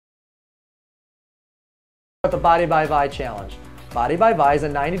The Body by Vi challenge. Body by Vi is a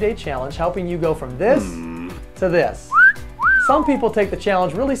 90-day challenge helping you go from this to this. Some people take the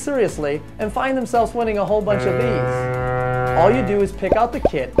challenge really seriously and find themselves winning a whole bunch of these. All you do is pick out the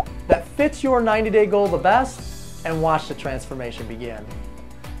kit that fits your 90-day goal the best and watch the transformation begin.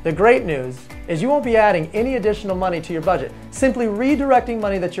 The great news is you won't be adding any additional money to your budget, simply redirecting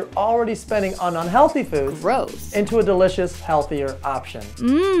money that you're already spending on unhealthy foods into a delicious, healthier option.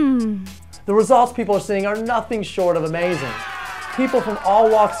 The results people are seeing are nothing short of amazing. People from all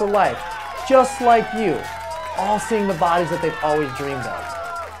walks of life, just like you, all seeing the bodies that they've always dreamed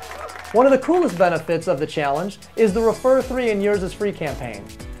of. One of the coolest benefits of the challenge is the Refer 3 and Yours is Free campaign.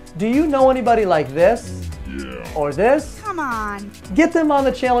 Do you know anybody like this? Or this? Come on. Get them on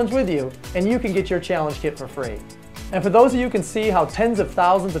the challenge with you, and you can get your challenge kit for free. And for those of you who can see how tens of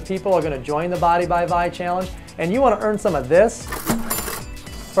thousands of people are going to join the Body by Vi challenge, and you want to earn some of this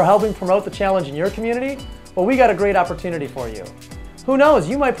for helping promote the challenge in your community, well, we got a great opportunity for you. Who knows,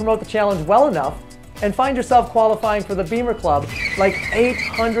 you might promote the challenge well enough and find yourself qualifying for the Beamer Club like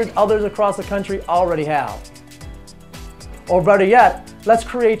 800 others across the country already have. Or better yet, let's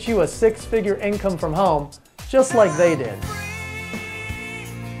create you a six-figure income from home just like they did.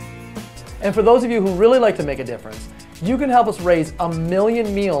 And for those of you who really like to make a difference, you can help us raise 1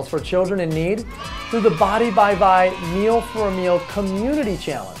 million meals for children in need through the Body by Vi Meal for a Meal Community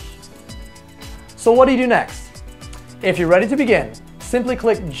Challenge. So what do you do next? If you're ready to begin, simply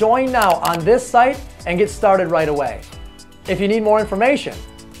click Join Now on this site and get started right away. If you need more information,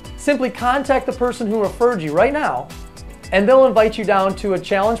 simply contact the person who referred you right now, and they'll invite you down to a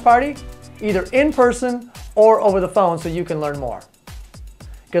challenge party, either in person or over the phone so you can learn more.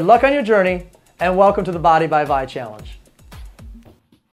 Good luck on your journey, and welcome to the Body by Vi challenge.